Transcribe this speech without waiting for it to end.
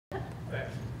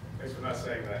not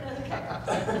saying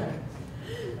that.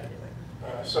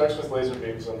 Sharks with laser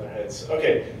beams on their heads.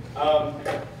 Okay,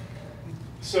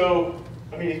 so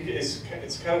I mean, it's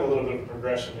kind of a little bit of a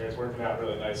progression here. It's working out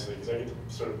really nicely because I get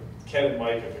to sort of, Ken and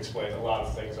Mike have explained a lot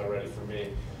of things already for me.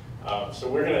 So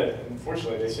we're gonna,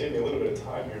 unfortunately, they saved me a little bit of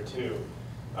time here too.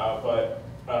 But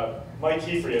Mike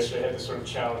Kiefer yesterday had this sort of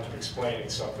challenge of explaining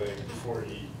something before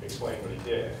he explained what he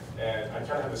did. And I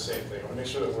kind of have the same thing. I want to make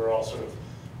sure that we're all sort of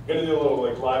going to do a little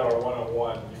like LiDAR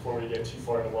 101 before we get too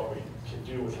far into what we can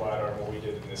do with LiDAR and what we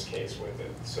did in this case with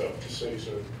it. So just so you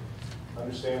sort of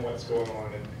understand what's going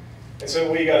on. And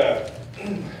so we got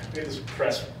this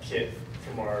press kit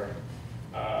from our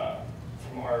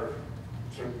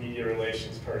sort of media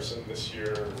relations person this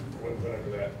year, whatever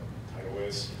that title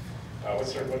is.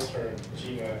 What's her,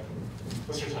 Gina,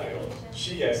 what's her title?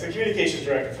 It's the communications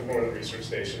director for Northern Research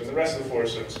Station, and the rest of the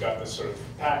Forest Service got this sort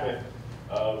of packet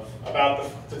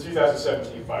about the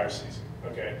 2017 fire season,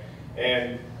 okay?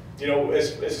 And, you know,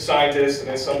 as a scientist and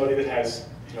as somebody that has,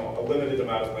 you know, a limited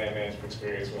amount of land management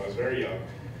experience when I was very young,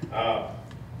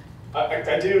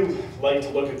 I do like to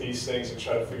look at these things and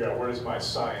try to figure out where does my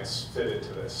science fit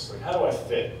into this? Like, how do I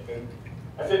fit? And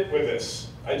I fit with this.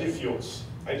 I do fuels.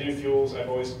 I've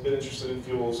always been interested in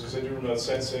fuels because I do remote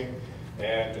sensing,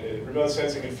 and remote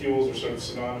sensing and fuels are sort of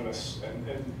synonymous.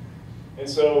 And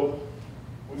so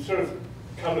we've sort of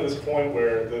come to this point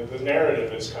where the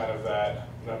narrative is kind of that.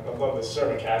 And I love this.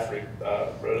 Sarah McCaffrey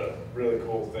wrote a really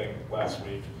cool thing last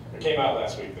week. It came out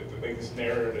last week that like this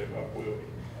narrative of WUI.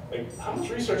 Like, how much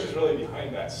research is really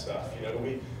behind that stuff? You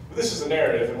know, this is the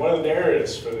narrative, and one of the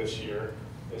narratives for this year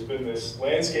has been this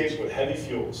landscapes with heavy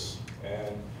fuels.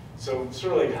 And so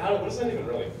sort of like, what does that even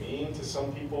really mean to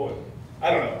some people? And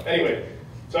I don't know. Anyway,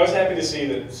 so I was happy to see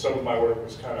that some of my work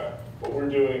was kind of, what we're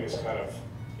doing is kind of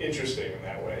interesting in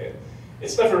that way. And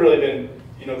it's never really been,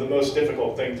 you know, the most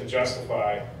difficult thing to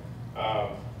justify.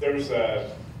 There was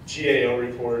a GAO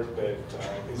report that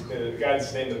the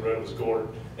guy's name that wrote it was Gord,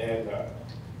 and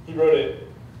he wrote it,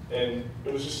 and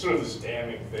it was just sort of this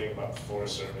damning thing about the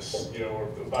Forest Service, you know, or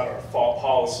about our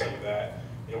policy that,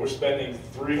 you know, we're spending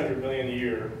 $300 million a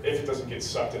year if it doesn't get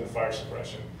sucked into fire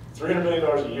suppression. $300 million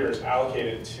a year is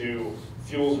allocated to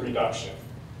fuels reduction,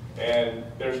 and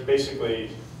there was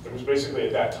basically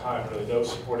at that time really no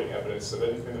supporting evidence that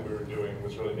anything that we were doing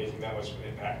was really making that much of an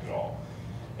impact at all.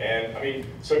 And I mean,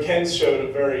 so Ken showed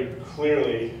it very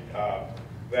clearly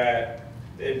that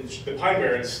in the Pine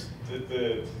Barrens,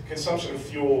 the consumption of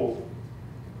fuel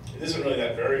isn't really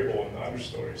that variable in the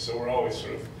understory. So we're always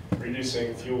sort of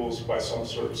reducing fuels by some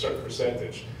sort of certain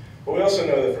percentage. But we also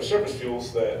know that for surface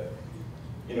fuels that,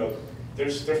 you know, they're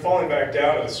falling back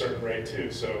down at a certain rate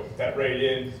too. So that rate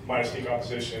in minus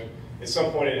decomposition, at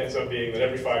some point it ends up being that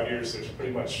every 5 years there's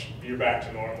pretty much, you're back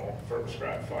to normal for a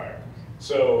prescribed fire.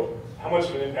 So how much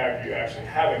of an impact are you actually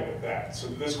having with that? So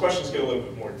this questions get a little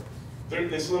bit more,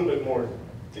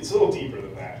 it's a little deeper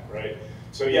than that, right?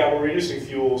 So yeah, we're reducing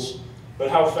fuels, but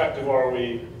how effective are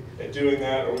we at doing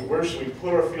that? Or where should we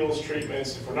put our fuels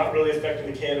treatments? If we're not really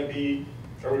affecting the canopy,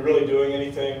 are we really doing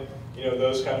anything? You know,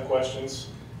 those kind of questions.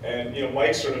 And you know,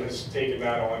 Mike sort of has taken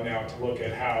that on now to look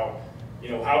at how, you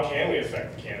know, how can we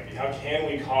affect the canopy? How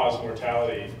can we cause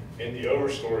mortality in the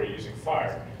overstory using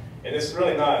fire? And it's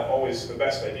really not always the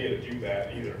best idea to do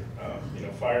that either. You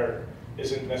know, fire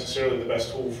isn't necessarily the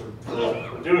best tool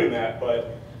for doing that,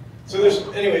 but so there's,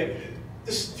 anyway,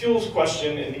 this fuels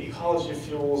question and the ecology of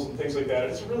fuels and things like that,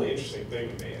 it's a really interesting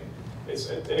thing to me.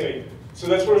 And anyway, so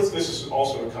that's where this is all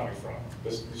sort of coming from,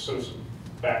 this sort of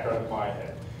background in my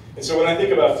head. And so when I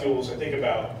think about fuels, I think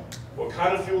about what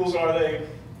kind of fuels are they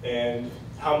and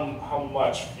how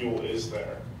much fuel is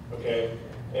there, okay?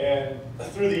 And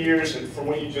through the years, and from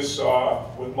what you just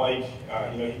saw with Mike,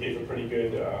 you know, he gave a pretty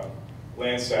good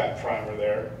Landsat primer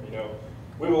there. You know,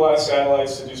 we have a lot of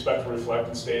satellites to do spectral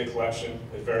reflectance data collection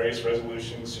at various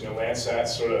resolutions. You know, Landsat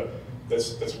sort of,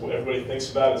 that's what everybody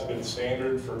thinks about. It's been the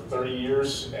standard for 30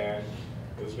 years, and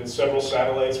there's been several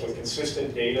satellites with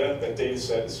consistent data. That data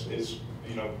set is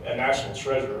you know, a national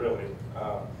treasure, really.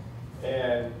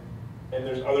 And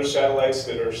there's other satellites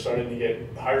that are starting to get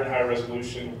higher and higher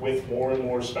resolution with more and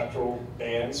more spectral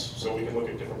bands, so we can look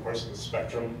at different parts of the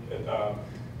spectrum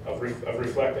of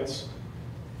reflectance.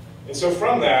 And so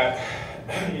from that,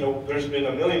 you know, there's been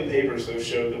a million papers that have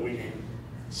showed that we can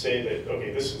say that,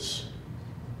 okay, this is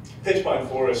pitch pine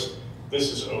forest,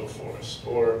 this is oak forest,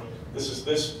 or this is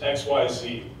this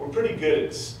XYZ. We're pretty good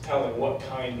at telling what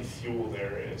kind of fuel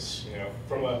there is, you know,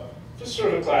 from a just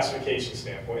sort of a classification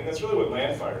standpoint. And that's really what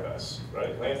Landfire does,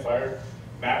 right? Landfire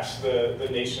maps the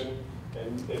nation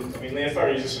And I mean,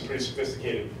 Landfire uses some pretty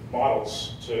sophisticated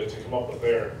models to come up with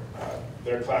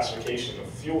their classification of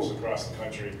fuels across the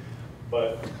country,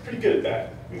 but pretty good at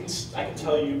that. I can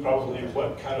tell you probably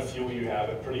what kind of fuel you have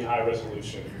at pretty high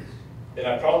resolution. And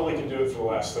I probably can do it for the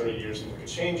last 30 years and look at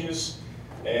changes.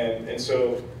 And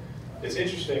so it's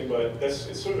interesting, but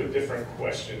it's sort of a different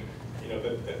question. You know,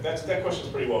 that question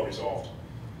is pretty well resolved.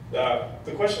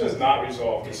 The question that's not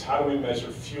resolved is how do we measure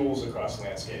fuels across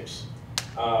landscapes?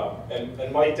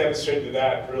 And Mike demonstrated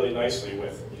that really nicely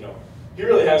with, you know, he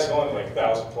really has gone to like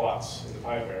 1,000 plots in the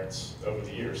Pine Barrens over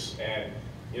the years. And,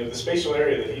 you know, the spatial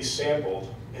area that he's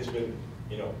sampled has been,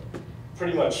 you know,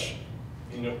 pretty much,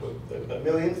 you know, a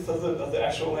millionth of the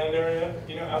actual land area,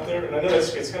 you know, out there. And I know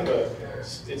it's kind of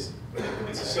it's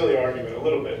a silly argument a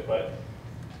little bit, but,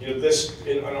 you know,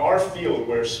 in our field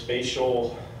where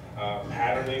spatial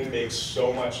patterning makes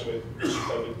so much of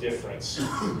a difference,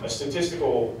 a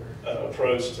statistical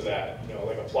approach to that, you know,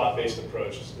 like a plot-based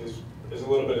approach is a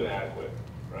little bit inadequate,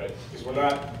 right? Because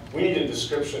we need a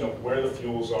description of where the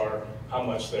fuels are, how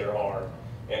much there are,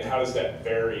 and how does that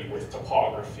vary with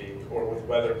topography or with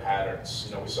weather patterns.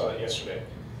 You know, we saw that yesterday.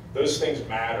 Those things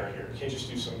matter here. You can't just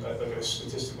do some like a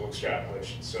statistical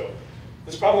extrapolation. So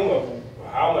this problem of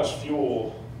how much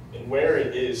fuel and where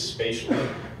it is spatially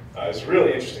is a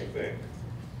really interesting thing.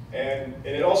 And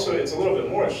it's a little bit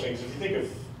more interesting because if you think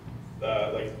of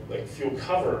like fuel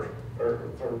cover or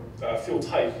fuel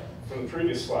type from the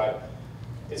previous slide,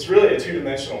 it's really a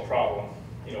two-dimensional problem.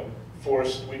 You know,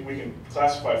 forest, we can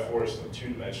classify forest in 2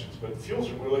 dimensions, but fuels,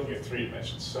 we're looking at 3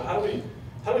 dimensions. So how do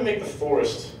we make the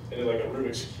forest into like a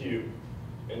Rubik's Cube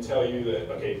and tell you that,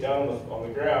 okay, down on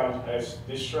the ground, I have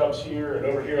these shrubs here, and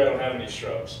over here I don't have any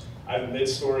shrubs. I have a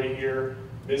mid-story here,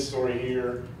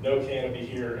 no canopy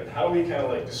here, and how do we kind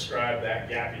of like describe that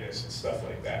gappiness and stuff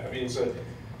like that? I mean, it'd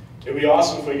be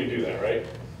awesome if we could do that, right?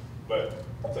 But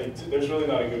like, there's really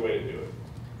not a good way to do it.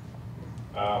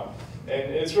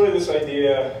 And it's really this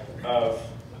idea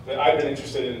that I've been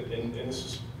interested in, and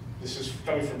this is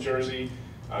coming from Jersey.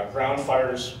 Ground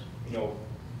fires, you know,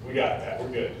 we got that, we're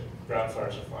good. Ground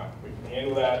fires are fine. We can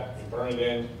handle that, we burn it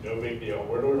in, no big deal.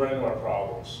 Where do we run into our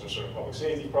problems? There's sort of public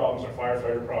safety problems, our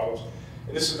firefighter problems.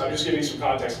 And I'm just giving you some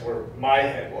context of where my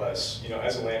head was, you know,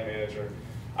 as a land manager.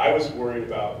 I was worried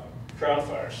about ground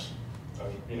fires,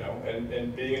 you know,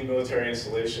 and being in military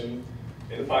installation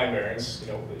in the Pine Barrens,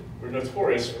 you know, we're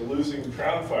notorious for losing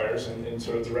ground fires and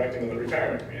sort of directing them at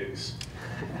retirement communities.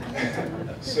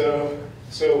 So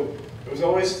it was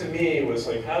always, to me, was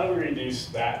like, how do we reduce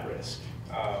that risk?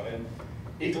 And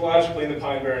ecologically in the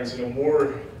Pine Barrens, you know,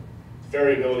 more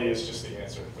variability is just the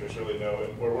answer. There's really no,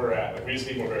 where we're at, like, we just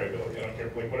need more variability. I don't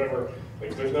care, like, whatever,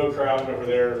 like, if there's no crown over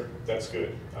there, that's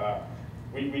good.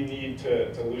 We need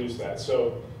to lose that.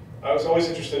 So I was always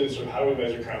interested in sort of how do we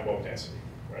measure crown bulk density,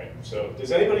 right? So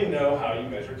does anybody know how you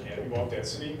measure canopy bulk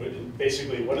density?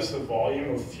 Basically, what is the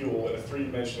volume of fuel in a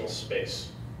 3-dimensional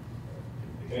space?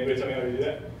 Can anybody tell me how to do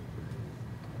that?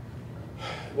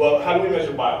 Well, how do we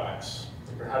measure biomass?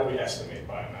 Or how do we estimate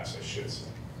biomass, I should say?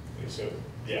 So,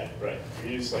 yeah, right.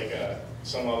 We use like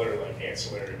some other like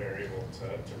ancillary variable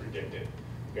to predict it,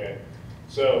 okay?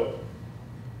 So,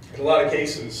 in a lot of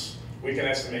cases, we can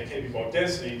estimate canopy bulk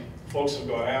density. Folks have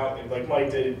gone out, and like Mike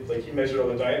did, like he measured all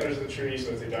the diameters of the trees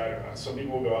and if they died or not. Some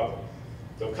people will go out,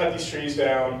 they'll cut these trees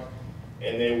down,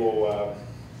 and they'll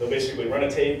basically run a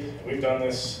tape. We've done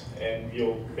this, and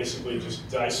you'll basically just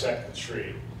dissect the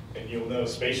tree, and you'll know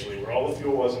spatially where all the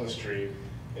fuel was in this tree,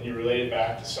 and you relate it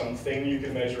back to something you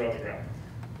can measure on the ground.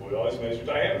 We always measure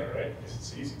diameter, right? Because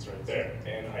it's easy, it's right there,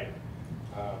 and height,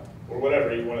 or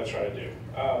whatever you want to try to do.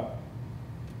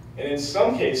 And in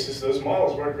some cases, those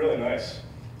models work really nice.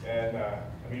 And I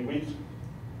mean,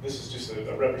 this is just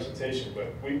a representation, but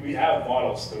we have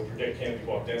models that predict canopy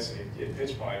bulk density in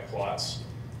pitch pine plots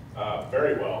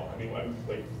very well. I mean,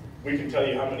 like, we can tell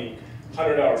you how many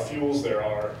 100-hour fuels there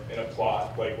are in a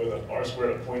plot, like with an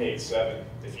R-squared of 0.87,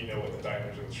 if you know what the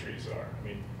diameters of the trees are. I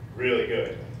mean, really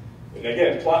good. And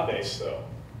again, plot-based though,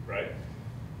 right?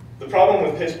 The problem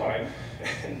with pitch pine,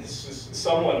 and this is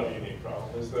somewhat of a unique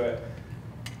problem, is that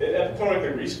it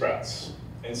epichromically resprouts.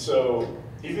 And so,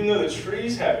 even though the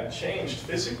trees haven't changed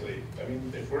physically, I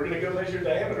mean, if we're going to go measure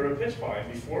diameter of pitch pine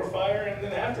before a fire and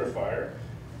then after a fire,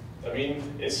 I mean,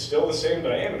 it's still the same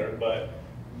diameter, but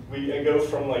we go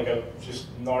from like a just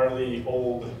gnarly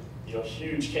old, you know,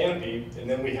 huge canopy, and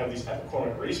then we have these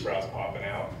epichromtic resprouts popping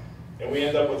out, and we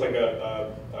end up with like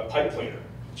a pipe cleaner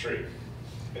tree.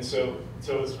 And so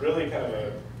it's really kind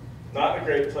of not a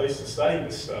great place to study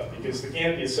this stuff, because the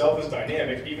canopy itself is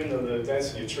dynamic, even though the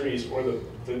density of trees or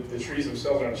the trees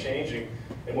themselves aren't changing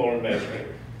in what we're measuring.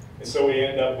 And so we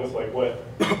end up with like what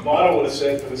the model would have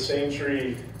said for the same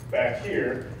tree back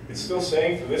here. It's still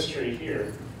saying for this tree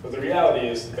here, but the reality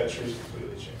is that tree's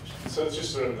completely changed. So it's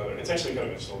just sort of another, it's actually kind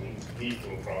of just a neat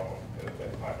little problem in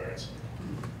pine barrens.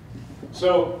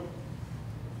 So,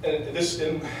 there's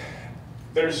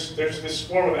this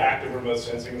form of active remote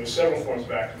sensing. There's several forms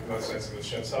of active remote sensing that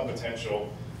show some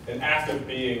potential. And active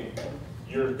being,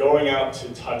 you're going out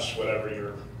to touch whatever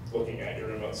you're looking at, your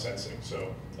remote sensing.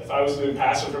 So if I was doing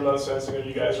passive remote sensing of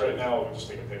you guys right now, I would just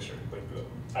take a picture. Like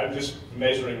I'm just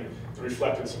measuring the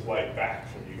reflectance of light back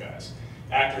from you guys.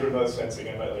 Active remote sensing,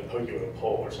 I might like poke you with a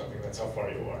pole or something. That's how far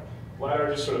you are.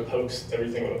 LiDAR just sort of pokes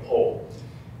everything with a pole.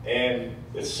 And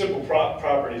it's simple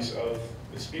properties of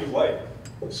the speed of light.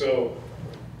 So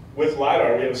with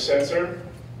LiDAR, we have a sensor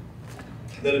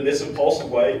that emits a pulse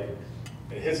of light.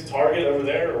 It hits a target over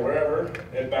there or wherever,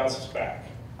 and it bounces back.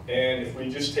 And if we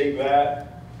just take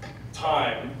that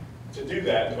time to do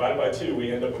that, divided by 2,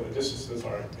 we end up with the distance to the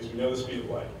target, because we know the speed of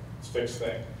light. It's a fixed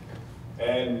thing.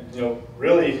 And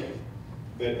really,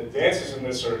 the advances in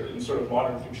this are in sort of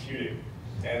modern computing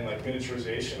and like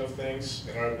miniaturization of things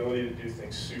and our ability to do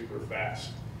things super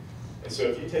fast. And so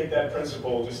if you take that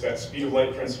principle, just that speed of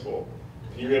light principle,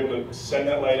 and you're able to send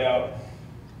that light out,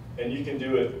 and you can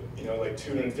do it like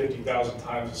 250,000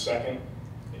 times a second,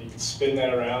 and you can spin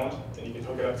that around, and you can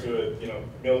hook it up to a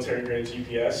military-grade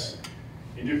GPS.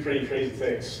 You do pretty crazy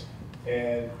things.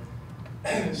 And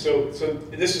so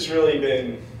this has really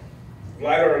been,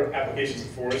 LiDAR applications in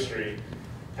forestry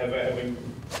have been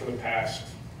for the past,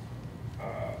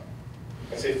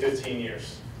 I'd say 15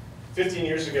 years. 15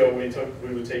 years ago, we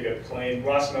would take a plane.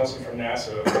 Ross Nelson from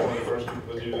NASA was one of the first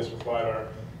people to do this with LiDAR.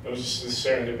 It was just this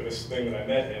serendipitous thing that I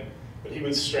met him. But he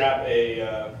would strap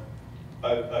a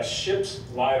ship's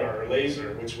LiDAR or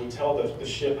laser, which would tell the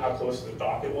ship how close to the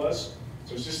dock it was.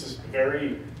 So it was just this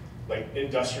very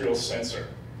industrial sensor.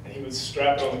 And he would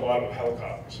strap it on the bottom of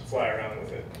helicopters and fly around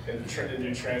with it and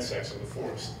do transects of the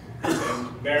forest.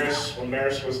 And Maris, when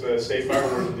Maris was the state fire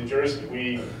warden in New Jersey,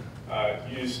 we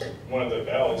used one of the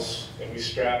bells and we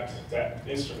strapped that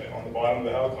instrument on the bottom of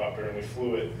the helicopter and we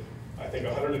flew it, I think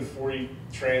 140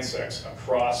 transects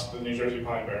across the New Jersey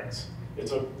Pine Barrens. It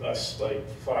took us like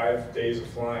 5 days of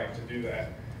flying to do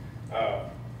that.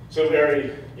 So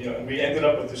very, and we ended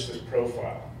up with this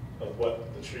profile of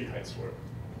what the tree heights were.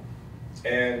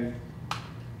 And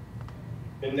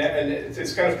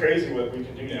it's kind of crazy what we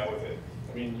can do now with it.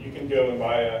 I mean, you can go and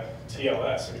buy a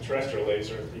TLS, like a terrestrial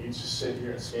laser, that you can just sit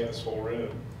here and scan this whole room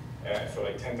for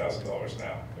like $10,000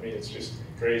 now. I mean, it's just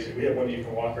crazy. We have one that you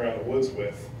can walk around the woods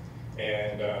with,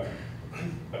 and I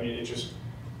mean, it's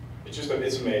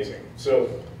amazing. So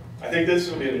I think this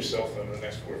will be in your cell phone in the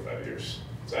next 4 or 5 years.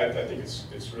 So I think it's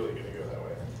really going to go that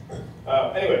way.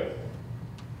 Anyway,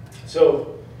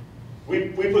 so we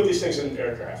put these things in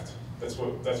aircraft. That's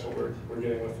what we're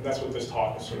getting with, and that's what this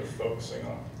talk is sort of focusing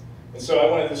on. And so I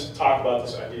wanted to just talk about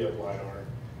this idea of LiDAR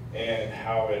and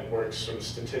how it works sort of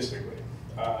statistically.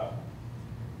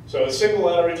 So a single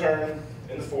LiDAR return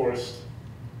in the forest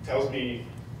tells me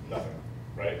nothing,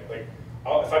 right? Like,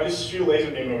 if I just shoot a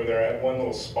laser beam over there at one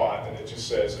little spot, and it just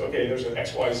says, okay, there's an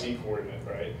XYZ coordinate,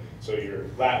 right? So your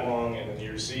lat long and then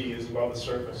your Z is above the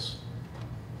surface.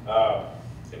 But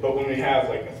when we have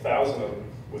like 1,000 of them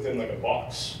within like a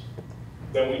box,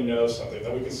 then we know something.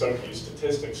 Then we can start to use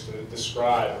statistics to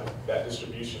describe that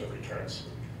distribution of returns.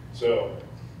 So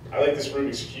I like this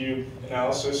Rubik's Cube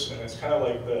analysis, and it's kind of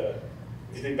like if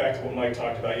you think back to what Mike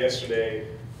talked about yesterday,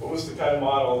 what was the kind of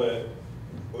model that,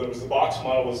 well, it was the box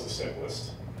model was the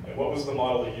simplest. And what was the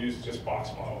model that used just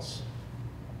box models?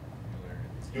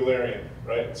 Eulerian,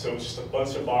 right? So it was just a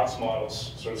bunch of box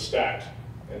models sort of stacked,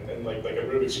 and like a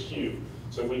Rubik's Cube.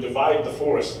 So if we divide the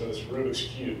forest into this Rubik's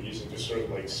Cube using just sort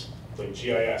of like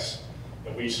GIS,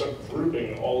 and we start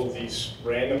grouping all of these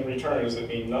random returns that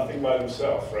mean nothing by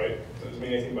themselves, right? That doesn't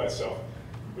mean anything by itself.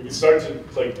 We can start to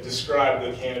describe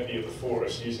the canopy of the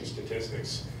forest using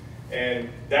statistics. And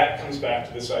that comes back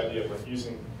to this idea of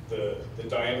using the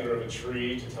diameter of a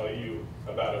tree to tell you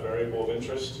about a variable of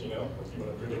interest, if you want to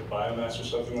predict biomass or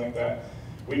something like that.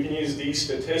 We can use these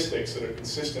statistics that are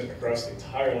consistent across the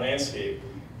entire landscape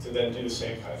to then do the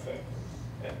same kind of thing.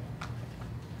 Yeah.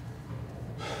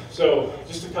 So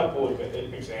just a couple of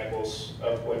examples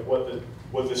of like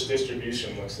what this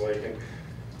distribution looks like, and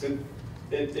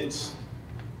this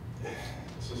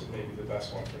isn't maybe the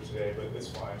best one for today, but it's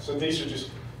fine. So these are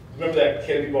just, remember that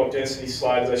canopy bulk density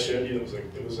slide that I showed you?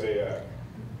 It was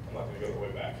I'm not going to go all the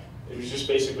way back. It was just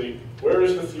basically, where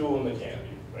is the fuel in the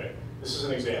canopy, right? This is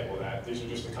an example of that. These are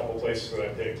just a couple places that I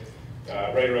picked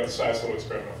right around the size of the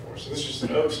experimental forest. So this is just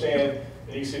an oak stand.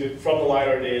 And you can see that from the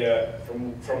LiDAR data,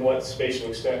 from what spatial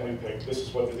extent we picked, this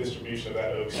is what the distribution of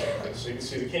that oak stand is. So you can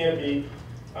see the canopy,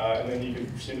 and then you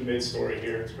can see the mid-story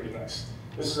here. It's pretty nice.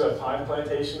 This is a pine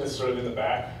plantation that's sort of in the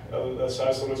back of the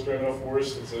Sizewell experimental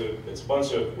forest. It's a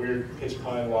bunch of weird pitch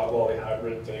pine loblolly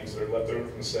hybrid things that are left over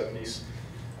from the 70s.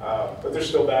 But they're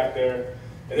still back there,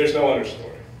 and there's no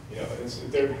understory. You know,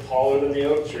 they're taller than the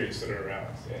oak trees that are around.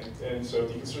 And so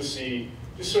you can sort of see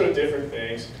just sort of different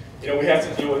things. You know, we have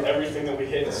to deal with everything that we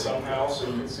hit somehow. So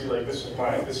you can see, like, this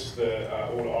is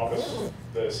the old office,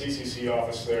 the CCC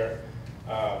office there.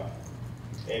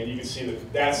 And you can see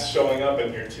that that's showing up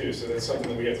in here too. So that's something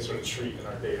that we have to sort of treat in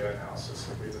our data analysis.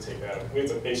 We have to take that out. We have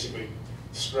to basically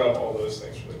scrub all those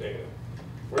things from the data.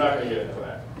 We're not going to get into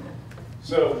that.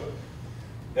 So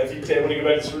if you want to go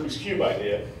back to this Rubik's Cube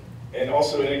idea, and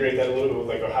also integrate that a little bit with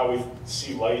like how we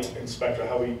see light and spectra,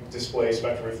 how we display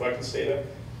spectral reflectance data.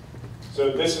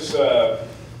 So this is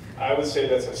I would say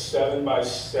that's a 7 by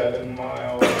 7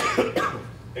 mile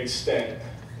extent.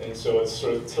 And so it's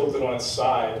sort of tilted on its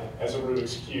side as a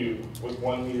Rubik's Cube with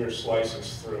 1 meter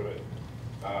slices through it.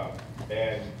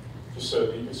 And just so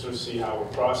that you can sort of see how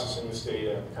we're processing this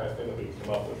data and the kind of thing that we can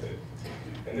come up with it.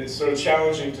 And it's sort of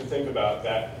challenging to think about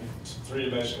that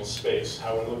three-dimensional space,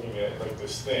 how we're looking at like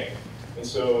this thing. And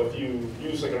so if you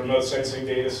use like a remote sensing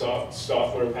data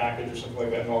software package or something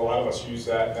like that, and a lot of us use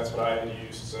that, and that's what I had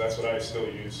used, so that's what I still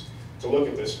use to look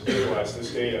at this and visualize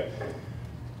this data.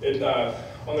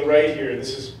 On the right here,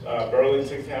 this is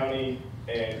Burlington County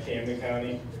and Camden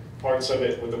County, parts of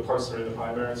it with the parts that are in the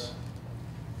Pine Barrens.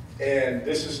 And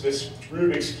this is this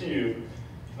Rubik's Cube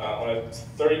on a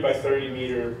 30 by 30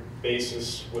 meter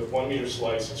basis with 1 meter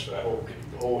slices for that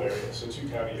whole area, so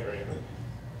 2-county area.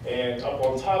 And up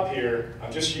on top here,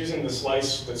 I'm just using the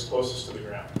slice that's closest to the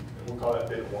ground. And we'll call that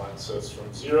bit 1. So it's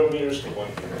from 0 meters to 1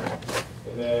 meter.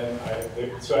 And then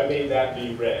I made that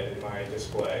be red in my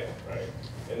display, right?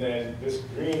 And then this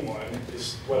green one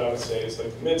is what I would say is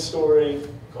like the mid-story,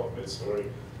 call it mid-story.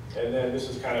 And then this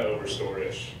is kind of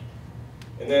overstory-ish.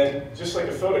 And then just like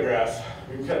a photograph,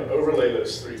 we can kind of overlay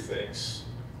those three things.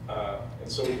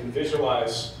 And so we can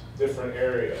visualize different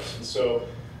areas. And so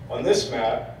on this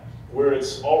map, where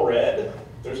it's all red,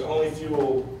 there's only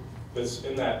fuel that's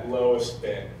in that lowest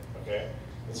bin, okay?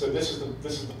 And so this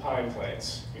is the Pine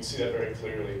Plains. You can see that very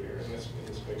clearly here in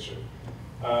this picture.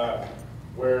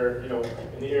 Where, you know,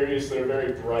 in the areas that are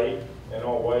very bright and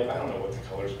all white, I don't know what the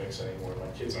colors mix anymore.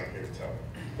 My kids aren't here to tell me.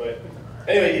 But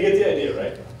anyway, you get the idea,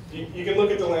 right? You can look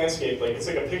at the landscape like it's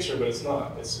like a picture, but it's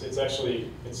not. It's actually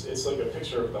like a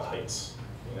picture of the heights,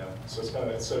 you know. So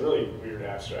it's a really weird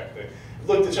abstract thing.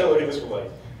 Try to look at this with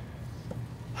like,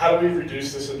 how do we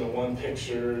reduce this into one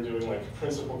picture, doing like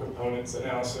principal components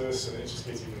analysis, and it just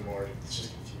gets even more. It's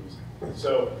just confusing.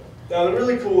 So now the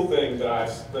really cool thing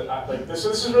this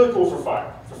is really cool for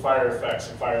fire effects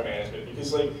and fire management,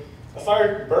 because like a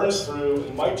fire burns through,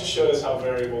 and Mike just showed us how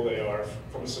variable they are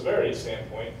from a severity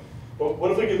standpoint. But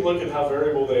what if we could look at how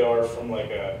variable they are from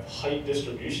like a height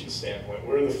distribution standpoint,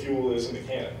 where the fuel is in the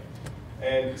cannon?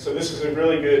 And so this is a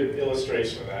really good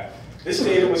illustration of that. This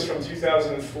data was from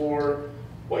 2004.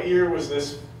 What year was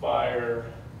this fire?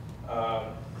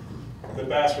 The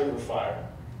Bass River fire.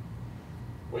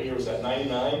 What year was that?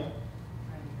 99?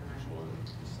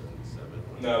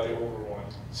 No, the older one.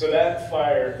 So that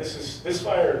fire,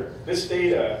 this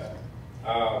data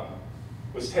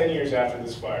was 10 years after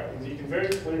this fire. And you can very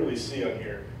clearly see on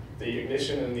here the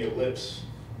ignition and the ellipse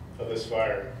of this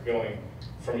fire going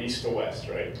from east to west,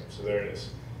 right? So there it is.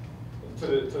 To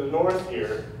the north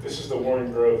here, this is the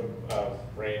Warren Grove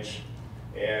range.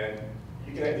 And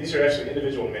these are actually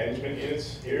individual management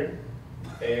units here.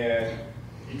 And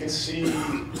you can see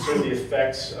sort of the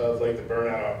effects of like the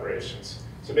burnout operations.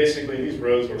 So basically these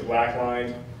roads were black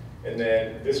lined, and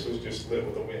then this was just lit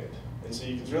with the wind. And so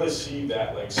you can really see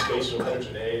that like spatial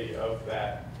heterogeneity of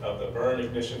the burn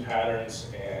ignition patterns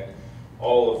and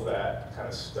all of that kind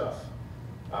of stuff.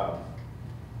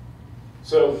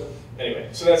 So anyway,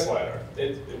 so that's LiDAR.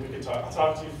 I'll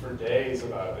talk to you for days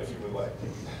about it if you would like,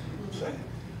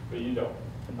 but you don't.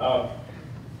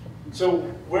 So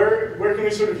where can we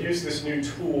sort of use this new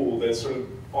tool that's sort of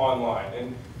online?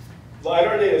 And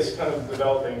LiDAR data is kind of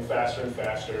developing faster and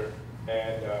faster,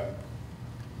 and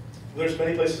there's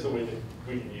many places that we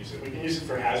can use it. We can use it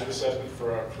for hazard assessment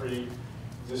for our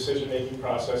pre-decision making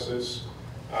processes.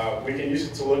 We can use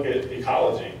it to look at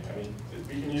ecology. I mean,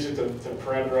 we can use it to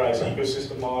parameterize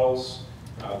ecosystem models,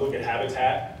 look at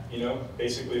habitat. You know,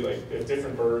 basically like if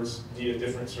different birds need a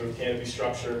different sort of canopy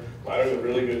structure, LiDAR is a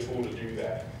really good tool to do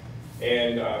that.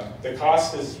 And the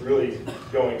cost is really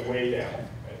going way down.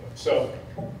 Anyway, so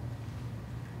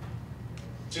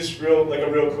just like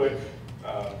a real quick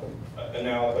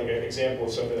like an example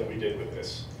of something that we did with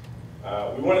this.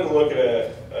 We wanted to look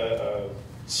at a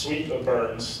suite of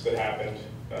burns that happened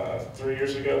 2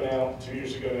 years ago now,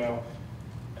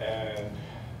 and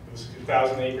it was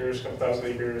 1,000 acres, a couple thousand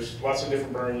acres, lots of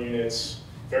different burn units,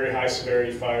 very high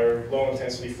severity fire, low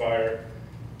intensity fire,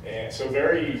 and so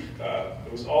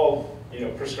it was all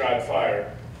prescribed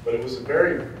fire, but it was a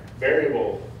very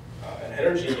variable and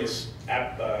heterogeneous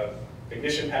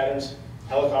ignition patterns,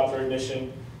 helicopter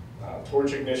ignition,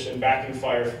 torch ignition, backing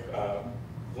fire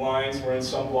lines were in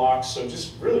some blocks, so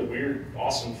just really weird,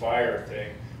 awesome fire thing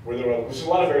where there was a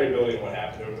lot of variability in what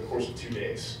happened over the course of 2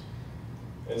 days.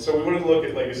 And so we wanted to look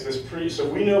at so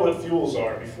if we know what fuels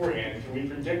are beforehand, can we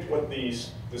predict what the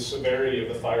severity of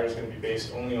the fire is going to be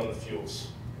based only on the fuels?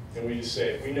 Can we just say,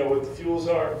 if we know what the fuels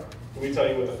are, can we tell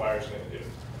you what the fire is going to do?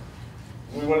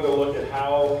 We wanted to look at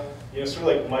how, sort of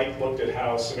like Mike looked at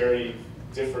how severity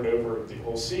differed over the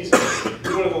whole season.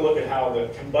 We wanted to look at how the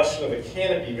combustion of the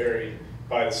canopy varied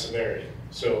by the severity.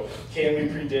 So can we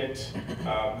predict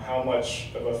how much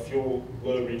of a fuel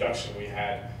load reduction we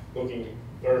had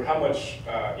or how much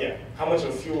of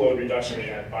a fuel load reduction we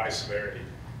had by severity?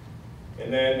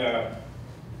 And then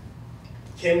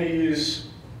can we use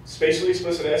spatially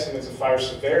explicit estimates of fire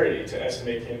severity to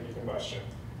estimate canopy combustion?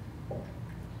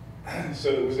 So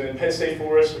it was in Penn State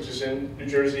Forest, which is in New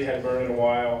Jersey, hadn't burned in a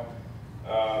while.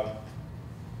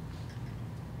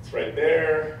 It's right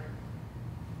there.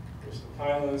 There's the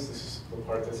pylons. This is the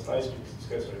part that's nice because these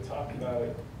guys already talked about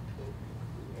it.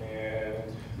 And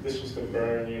this was the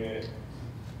burn unit.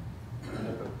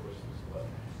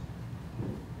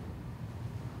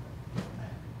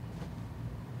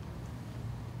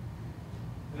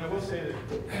 And I will say that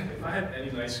if I have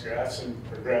any nice graphs or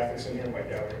graphics in here, my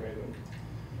gallery made them.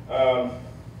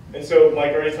 And so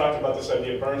Mike already talked about this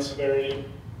idea of burn severity.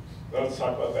 Let's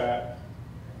talk about that.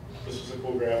 This was a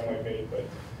cool graph Mike made. But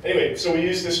anyway, so we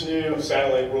used this new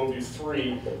satellite, Worldview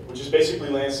 3, which is basically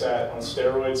Landsat on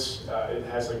steroids.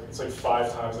 It's like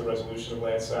 5 times the resolution of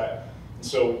Landsat. And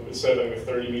so instead of like a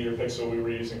 30-meter pixel, we were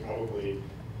using probably,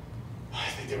 I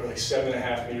think they were like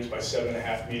 7.5 meters by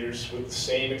 7.5 meters with the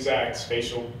same exact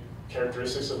spatial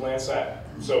characteristics of Landsat.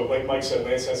 So like Mike said,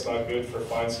 Landsat's not good for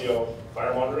fine-scale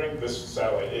fire monitoring. This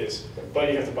satellite is, but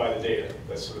you have to buy the data.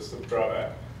 That's the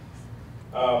drawback.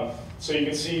 So you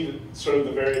can see sort of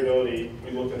the variability.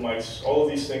 We looked at Mike's, all of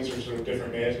these things are sort of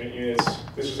different management units.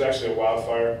 This was actually a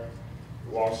wildfire,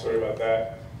 long story about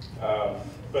that.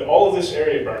 But all of this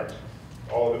area burned,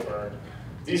 all of it burned.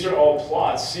 These are all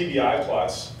plots, CBI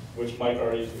plots, which Mike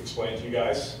already explained to you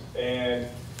guys. And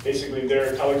basically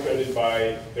they're color-coded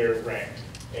by their rank.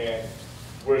 And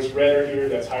where it's redder here,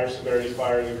 that's higher severity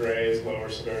fire, the gray is lower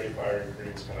severity fire, the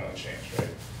green's kind of unchanged,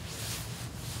 right?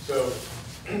 So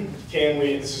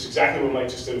this is exactly what Mike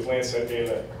just did with Landsat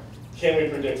data. Can we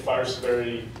predict fire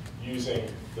severity using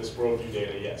this Worldview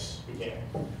data? Yes, we can.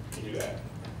 We can do that.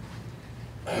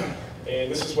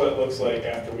 And this is what it looks like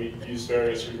after we use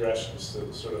various regressions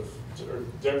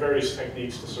there are various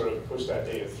techniques to sort of push that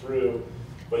data through.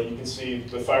 But you can see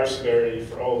the fire severity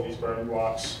for all of these burn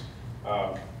blocks.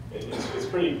 It's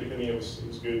pretty, it was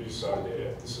good, you saw the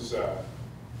data. This is,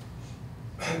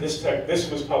 this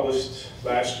was published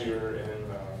last year in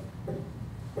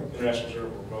International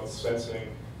Journal of Remote Sensing.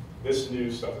 This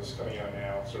new stuff is coming out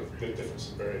now, sort of the difference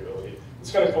in variability.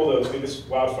 It's kind of cool though, this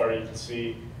wildfire, you can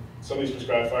see some of these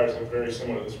prescribed fires look very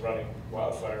similar to this running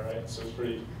wildfire, right? So it's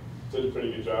did a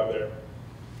pretty good job there.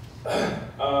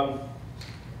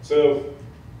 So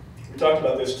we talked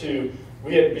about this too.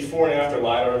 We had before and after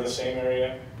LiDAR of the same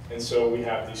area, and so we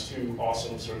have these two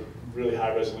awesome sort of really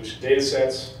high resolution data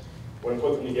sets. We're going to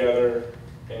put them together,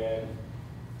 and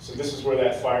so this is where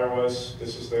that fire was.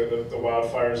 This is the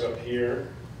wildfires up here,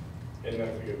 and then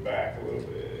if we go back a little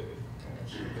bit,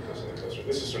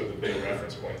 this is sort of the big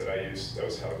reference point that I used. That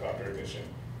was helicopter ignition,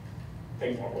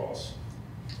 ping pong balls.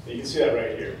 You can see that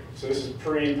right here. So this is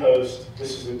pre-post.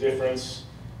 This is the difference.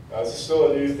 This is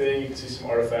still a new thing. You can see some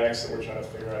artifacts that we're trying to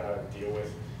figure out how to deal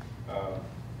with.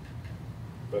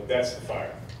 But that's the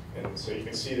fire. And so you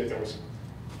can see that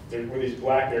where these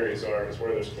black areas are is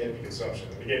where there's canopy consumption.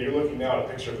 And again, you're looking now at a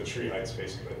picture of the tree heights,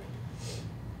 basically.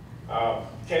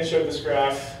 Ken showed this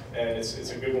graph, and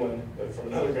it's a good one from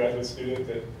another graduate student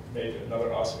that made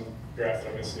another awesome graph that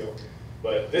I'm going to steal.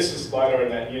 But this is LiDAR in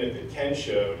that unit that Ken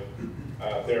showed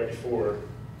there before,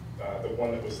 the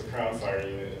one that was the crown fire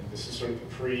unit. And this is sort of the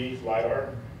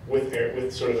pre-LiDAR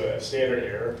with sort of a standard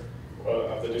error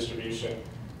of the distribution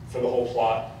for the whole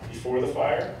plot before the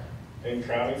fire and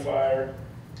crowning fire.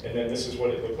 And then this is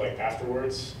what it looked like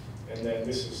afterwards. And then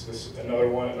this is another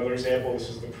one, another example. This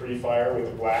is the pre-fire with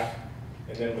the black,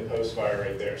 and then the post-fire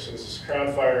right there. So this is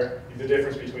crown fire. The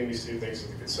difference between these two things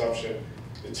is the consumption.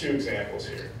 The two examples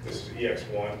here. This is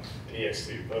EX1 and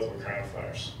EX2. Both were crown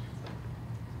fires.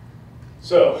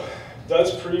 So,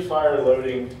 does pre-fire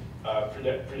loading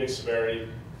predict severity?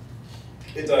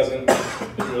 It doesn't.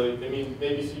 It really. I mean,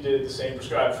 maybe if you did the same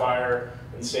prescribed fire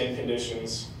in the same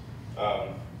conditions,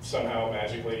 somehow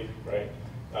magically, right?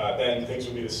 Then things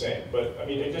would be the same. But I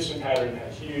mean, ignition pattern had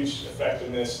a huge effect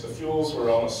in this. The fuels were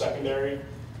almost secondary.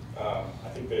 I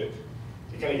think that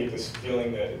you kind of get this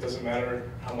feeling that it doesn't matter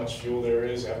how much fuel there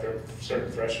is after a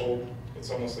certain threshold. It's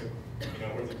almost like, you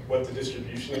know, what the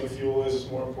distribution of the fuel is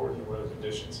more important than what the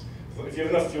conditions. If you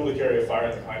have enough fuel to carry a fire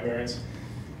at the high variance,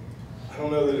 I don't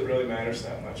know that it really matters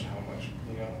that much how much,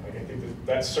 you know. Like, I think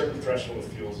that certain threshold of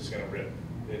fuels is going to rip.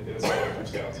 That's all it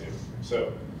comes down to.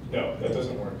 So, no, that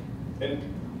doesn't work. And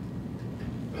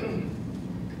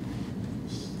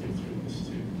skip through this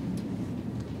too.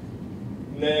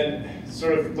 And then,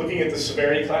 sort of looking at the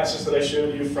severity classes that I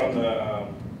showed you from the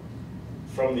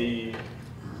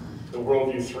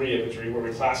Worldview 3 imagery, where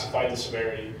we classified the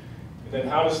severity. And then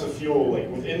how does the fuel, like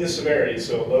within the severity,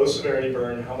 so low severity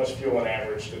burn, how much fuel on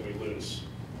average did we lose?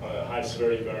 On a high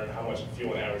severity burn, how much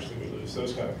fuel on average did we lose?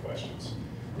 Those kind of questions.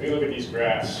 We look at these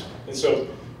graphs. And so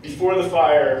before the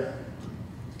fire,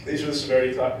 these are the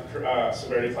severity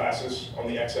classes on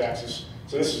the x-axis.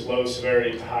 So this is low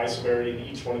severity to high severity in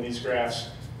each one of these graphs.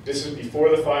 This is before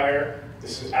the fire,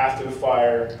 this is after the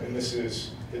fire, and this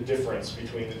is the difference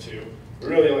between the two. We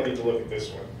really only need to look at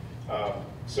this one.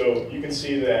 So you can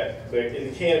see that in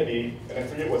the canopy, and I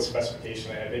forget what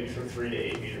specification I had, maybe from 3 to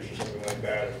 8 meters or something like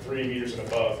that, or 3 meters and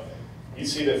above, you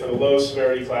see that for the low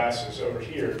severity classes over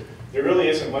here, there really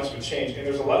isn't much of a change, and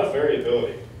there's a lot of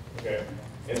variability, okay?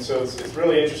 And so it's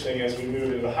really interesting as we move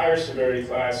into the higher severity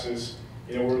classes,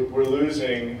 you know, we're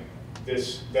losing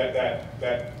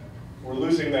we're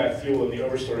losing that fuel in the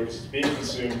overstory because it's being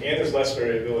consumed, and there's less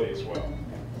variability as well.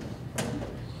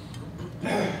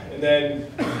 And then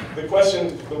the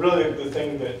question, the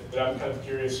thing that I'm kind of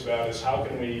curious about is how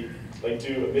can we like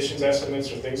do emissions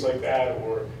estimates or things like that,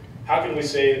 or how can we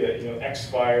say that, you know, X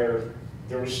fire,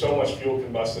 there was so much fuel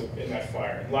combusted in that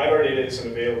fire. And LiDAR data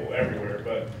isn't available everywhere,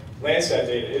 but Landsat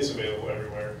data is available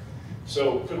everywhere.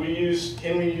 So can we use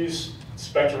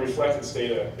spectral reflectance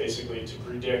data basically to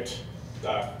predict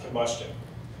combustion?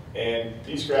 And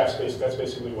these graphs, that's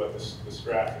basically what this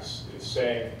graph is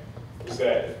saying, is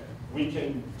that we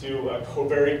can do a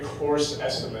very coarse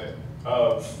estimate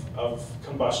of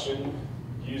combustion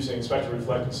using spectral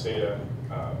reflectance data,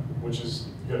 which is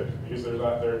good because there's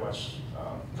not very much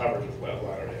coverage with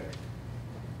LiDAR data.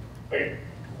 Okay,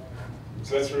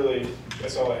 so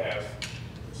that's all I have.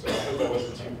 So I hope that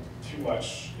wasn't too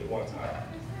much at one time.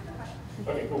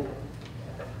 Okay, cool.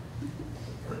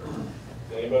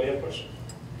 Does anybody have a question?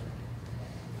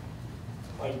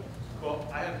 Well,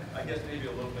 I guess maybe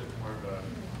a little bit more of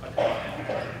a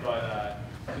comment, but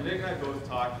Nick and I both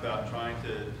talked about trying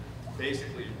to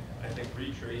basically, I think,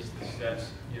 retrace the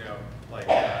steps. You know, like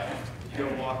you go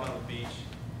walk on the beach,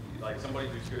 like somebody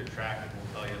who's good at tracking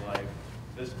will tell you, like,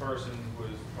 this person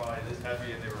was probably this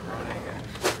heavy and they were running, and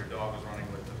their dog was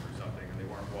running with them or something, and they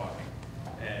weren't walking.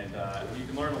 And you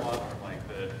can learn a lot from like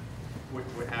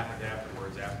what happened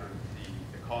afterwards, after the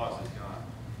cause is gone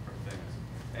from things.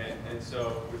 And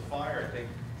so with fire, I think,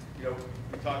 you know,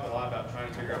 we talked a lot about trying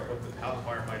to figure out how the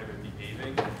fire might have been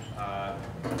behaving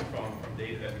from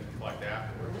data that we collect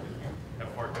afterwards, because we have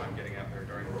a hard time getting out there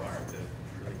during the fire to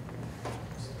really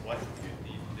select what you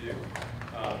need to do.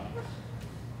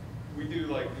 We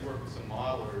work with some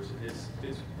modelers. It's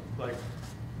like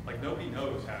nobody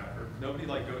knows how, or nobody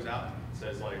like goes out and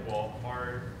says like, well,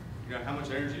 fire, you know, how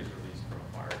much energy is released from a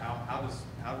fire? How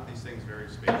do these things vary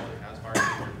spatially? How does fire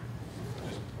differ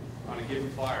just on a given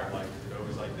fire? Like, is it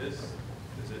always like this?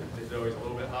 Is it always a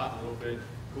little bit hot, a little bit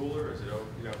cooler? Is it,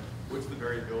 you know, what's the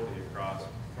variability across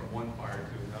from one fire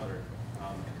to another?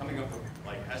 And coming up with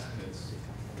like estimates.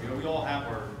 You know, we all have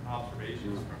our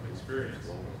observations from experience,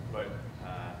 but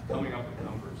coming up with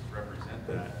numbers to represent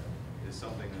that is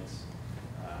something that's,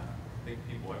 I think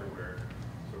people everywhere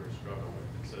sort of struggle with.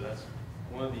 And so that's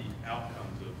one of the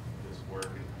outcomes of this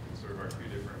work and sort of our two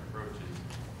different approaches, is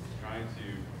trying to,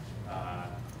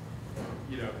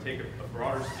 you know, take a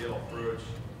broader scale approach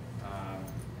and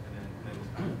then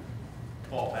kind of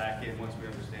fall back in once we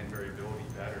understand variability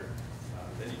better.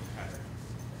 Then you can kind of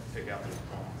pick out those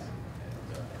points.